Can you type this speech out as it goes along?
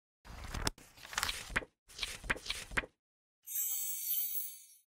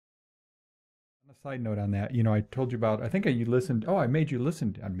side note on that. I told you about, I think you listened. Oh, I made you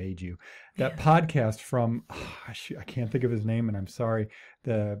listen. I made you that podcast from, I can't think of his name and I'm sorry.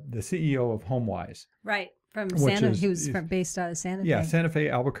 The CEO of HomeWise. Right. From Santa, he was based out of Santa Fe. Yeah. Santa Fe,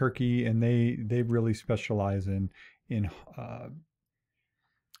 Albuquerque. And they really specialize in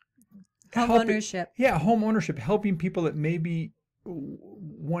homeownership. Yeah. Home ownership, helping people that maybe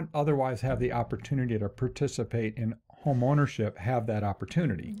won't otherwise have the opportunity to participate in home ownership have that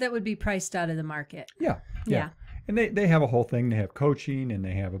opportunity. That would be priced out of the market. Yeah. And they have a whole thing. They have coaching and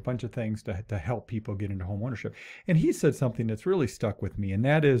they have a bunch of things to help people get into home ownership. And he said something that's really stuck with me, and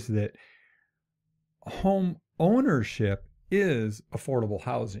that is that home ownership is affordable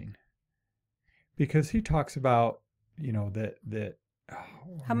housing, because he talks about,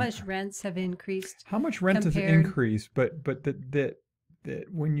 how much rents have increased. How much rent has increased, but that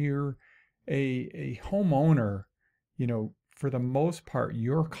when you're a homeowner, for the most part,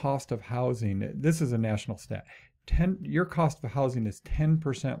 your cost of housing, this is a national stat, your cost of housing is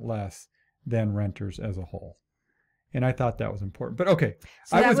 10% less than renters as a whole. And I thought that was important. But okay,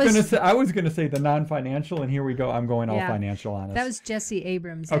 so I was going to say the non-financial, and here we go. I'm going all financial on us. That was Jesse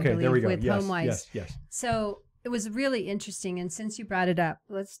Abrams, I believe, there we go. With HomeWise. Yes. So it was really interesting, and since you brought it up,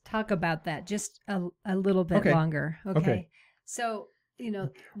 let's talk about that just a little bit longer. Okay. So,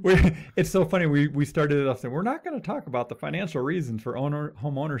 it's so funny. We started it off saying we're not going to talk about the financial reasons for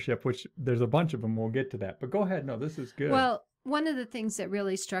home ownership, which there's a bunch of them. We'll get to that. But go ahead. No, this is good. Well, one of the things that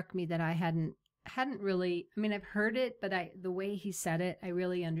really struck me that I hadn't really, I've heard it, but the way he said it, I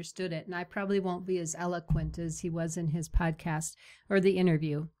really understood it. And I probably won't be as eloquent as he was in his podcast or the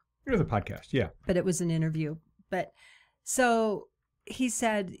interview. It was a podcast, yeah. But it was an interview. But so he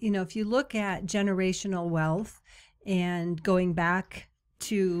said, if you look at generational wealth and going back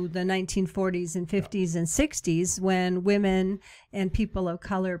to the 1940s and 50s and 60s, when women and people of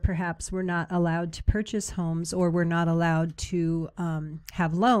color perhaps were not allowed to purchase homes or were not allowed to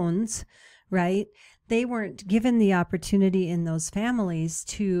have loans, right? They weren't given the opportunity in those families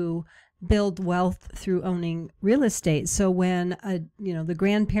to build wealth through owning real estate. So when the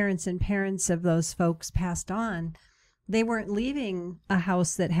grandparents and parents of those folks passed on, they weren't leaving a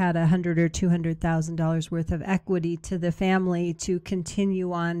house that had $100,000 or $200,000 worth of equity to the family to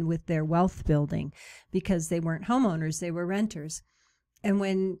continue on with their wealth building, because they weren't homeowners, they were renters. And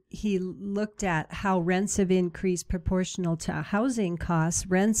when he looked at how rents have increased proportional to housing costs,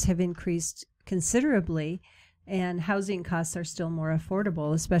 rents have increased considerably, and housing costs are still more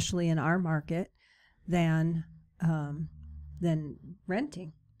affordable, especially in our market, than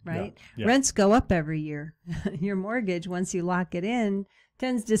renting. Right? Yeah. Rents go up every year. Your mortgage, once you lock it in,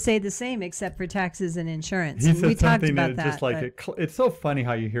 tends to stay the same except for taxes and insurance. He said we talked something about that just like it's so funny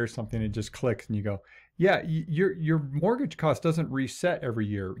how you hear something and it just clicks and you go, yeah, your mortgage cost doesn't reset every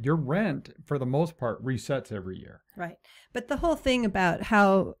year. Your rent, for the most part, resets every year. Right. But the whole thing about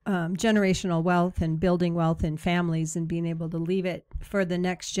how generational wealth and building wealth in families and being able to leave it for the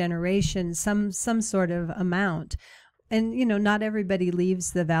next generation, some sort of amount. And, not everybody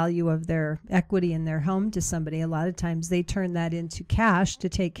leaves the value of their equity in their home to somebody. A lot of times they turn that into cash to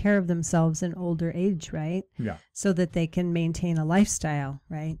take care of themselves in older age, right? Yeah. So that they can maintain a lifestyle,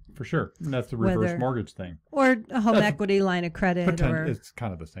 right? For sure. And that's the reverse mortgage thing. Or a home equity line of credit. It's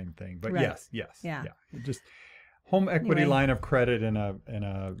kind of the same thing. But right. Yes. Yeah. Just home equity line of credit and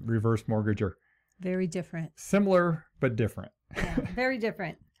a reverse mortgage are very different. Similar, but different. Yeah, very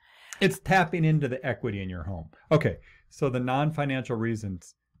different. It's tapping into the equity in your home. Okay. So the non-financial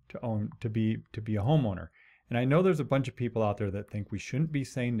reasons to be a homeowner. And I know there's a bunch of people out there that think we shouldn't be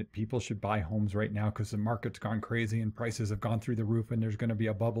saying that people should buy homes right now because the market's gone crazy and prices have gone through the roof and there's going to be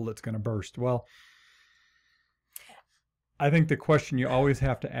a bubble that's going to burst. Well, I think the question you always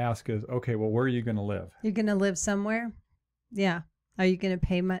have to ask is, okay, well, where are you going to live? You're going to live somewhere? Yeah. Are you going to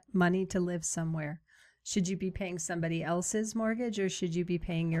pay money to live somewhere? Should you be paying somebody else's mortgage or should you be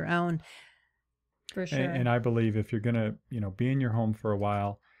paying your own? For sure. And I believe if you're going to, be in your home for a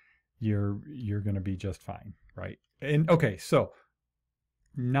while, you're going to be just fine, right? And okay, so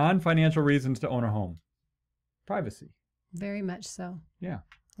non-financial reasons to own a home. Privacy. Very much so. Yeah.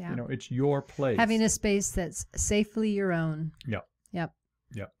 Yeah. It's your place. Having a space that's safely your own. Yep.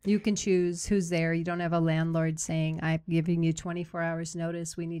 You can choose who's there. You don't have a landlord saying, I'm giving you 24 hours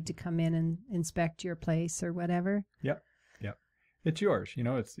notice. We need to come in and inspect your place or whatever. Yep. It's yours,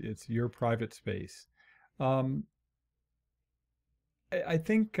 it's your private space. I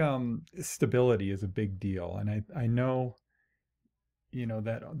think stability is a big deal. And I know,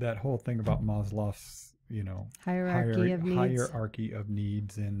 that whole thing about Maslow's, hierarchy of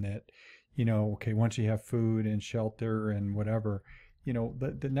needs, and that, okay, once you have food and shelter and whatever,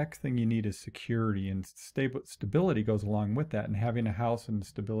 the next thing you need is security, and stability goes along with that. And having a house and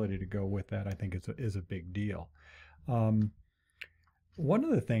stability to go with that, I think is a big deal. One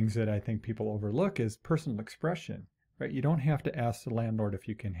of the things that I think people overlook is personal expression, right? You don't have to ask the landlord if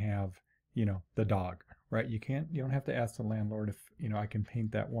you can have, the dog, right? You don't have to ask the landlord if, I can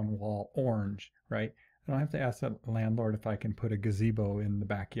paint that one wall orange, right? I don't have to ask the landlord if I can put a gazebo in the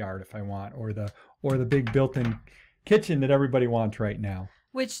backyard if I want, or the big built-in kitchen that everybody wants right now.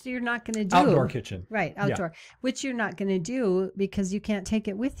 Which you're not going to do. Outdoor kitchen. Right, outdoor. Yeah. Which you're not going to do because you can't take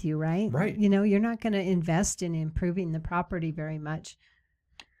it with you, right? Right. You're not going to invest in improving the property very much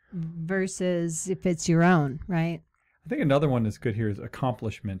versus if it's your own, right? I think another one that's good here is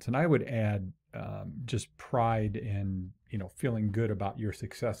accomplishments. And I would add just pride and, feeling good about your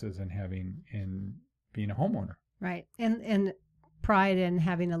successes and being a homeowner. Right. And pride in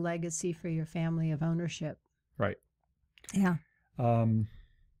having a legacy for your family of ownership. Right. Yeah.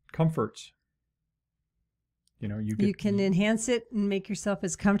 Comforts. You can enhance it and make yourself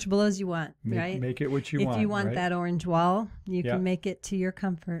as comfortable as you want, right? Make it what you want. If you want right? that orange wall, you can make it to your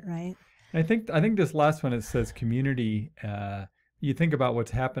comfort, right? I think this last one, it says community. You think about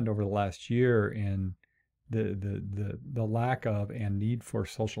what's happened over the last year and the lack of and need for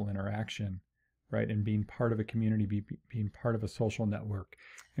social interaction, right? And being part of a community, being part of a social network.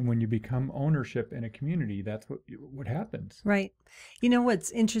 And when you become ownership in a community, that's what happens. Right.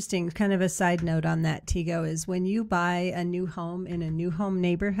 What's interesting, kind of a side note on that, Tego, is when you buy a new home in a new home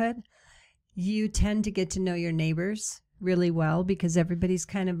neighborhood, you tend to get to know your neighbors really well because everybody's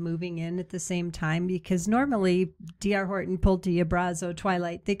kind of moving in at the same time, because normally D.R. Horton, Pulte, Abrazo,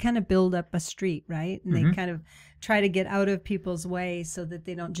 Twilight, they kind of build up a street, right? And they kind of try to get out of people's way so that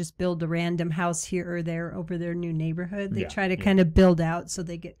they don't just build a random house here or there over their new neighborhood. They try to kind of build out so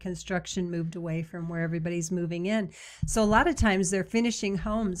they get construction moved away from where everybody's moving in. So a lot of times they're finishing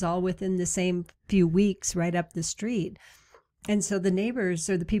homes all within the same few weeks right up the street. And so the neighbors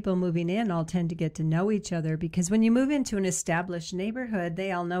or the people moving in all tend to get to know each other, because when you move into an established neighborhood,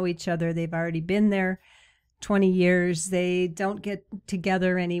 they all know each other. They've already been there 20 years. They don't get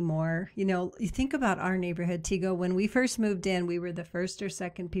together anymore. You think about our neighborhood, Tego. When we first moved in, we were the first or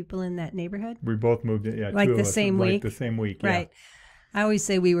second people in that neighborhood. We both moved in, like the same week. Like the same week, right. I always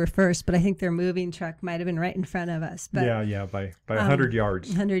say we were first, but I think their moving truck might have been right in front of us. But, by 100 yards.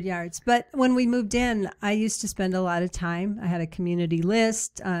 100 yards. But when we moved in, I used to spend a lot of time. I had a community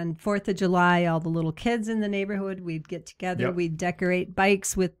list. On 4th of July, all the little kids in the neighborhood, we'd get together. Yep. We'd decorate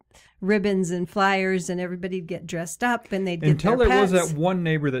bikes with ribbons and flyers, and everybody'd get dressed up, and they'd get Until their there pets. was that one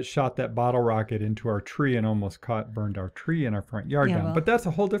neighbor that shot that bottle rocket into our tree and almost burned our tree in our front yard down. Well, but that's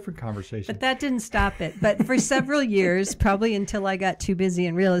a whole different conversation. But that didn't stop it. But for several years, probably until I got too busy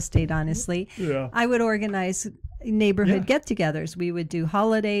in real estate, honestly, I would organize neighborhood get-togethers. We would do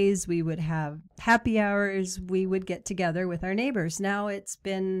holidays. We would have happy hours. We would get together with our neighbors. Now it's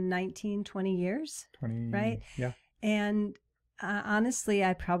been 19, 20 years, 20, right? Yeah. And honestly,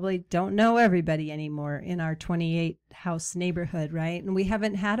 I probably don't know everybody anymore in our 28-house neighborhood, right? And we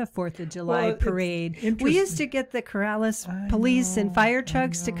haven't had a 4th of July parade. We used to get the Corrales police and fire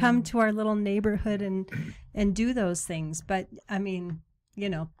trucks to come to our little neighborhood and do those things. But, I mean,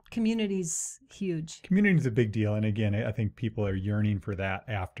 community's huge. Community's a big deal. And again, I think people are yearning for that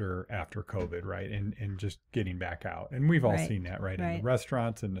after COVID, right? And just getting back out. And we've all seen that, right? In the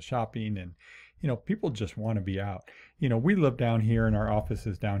restaurants and the shopping, and people just want to be out. We live down here, and our office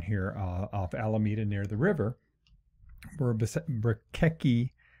is down here off Alameda near the river, where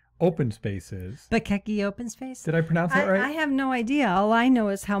Albuquerque Open Space is. Albuquerque Open Space? Did I pronounce that right? I have no idea. All I know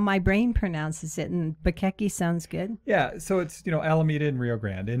is how my brain pronounces it, and Albuquerque sounds good. Yeah, so it's, Alameda and Rio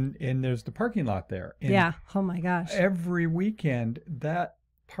Grande, and there's the parking lot there. And oh my gosh. Every weekend, that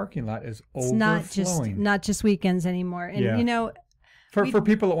parking lot is overflowing. Not just weekends anymore. And, For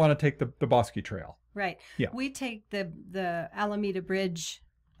people that want to take the Bosque Trail. Right. Yeah. We take the Alameda Bridge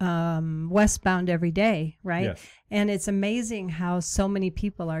westbound every day, right? Yes. And it's amazing how so many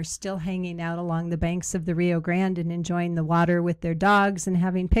people are still hanging out along the banks of the Rio Grande and enjoying the water with their dogs and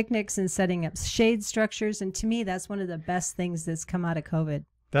having picnics and setting up shade structures. And to me, that's one of the best things that's come out of COVID.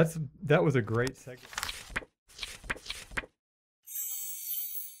 That was a great segment.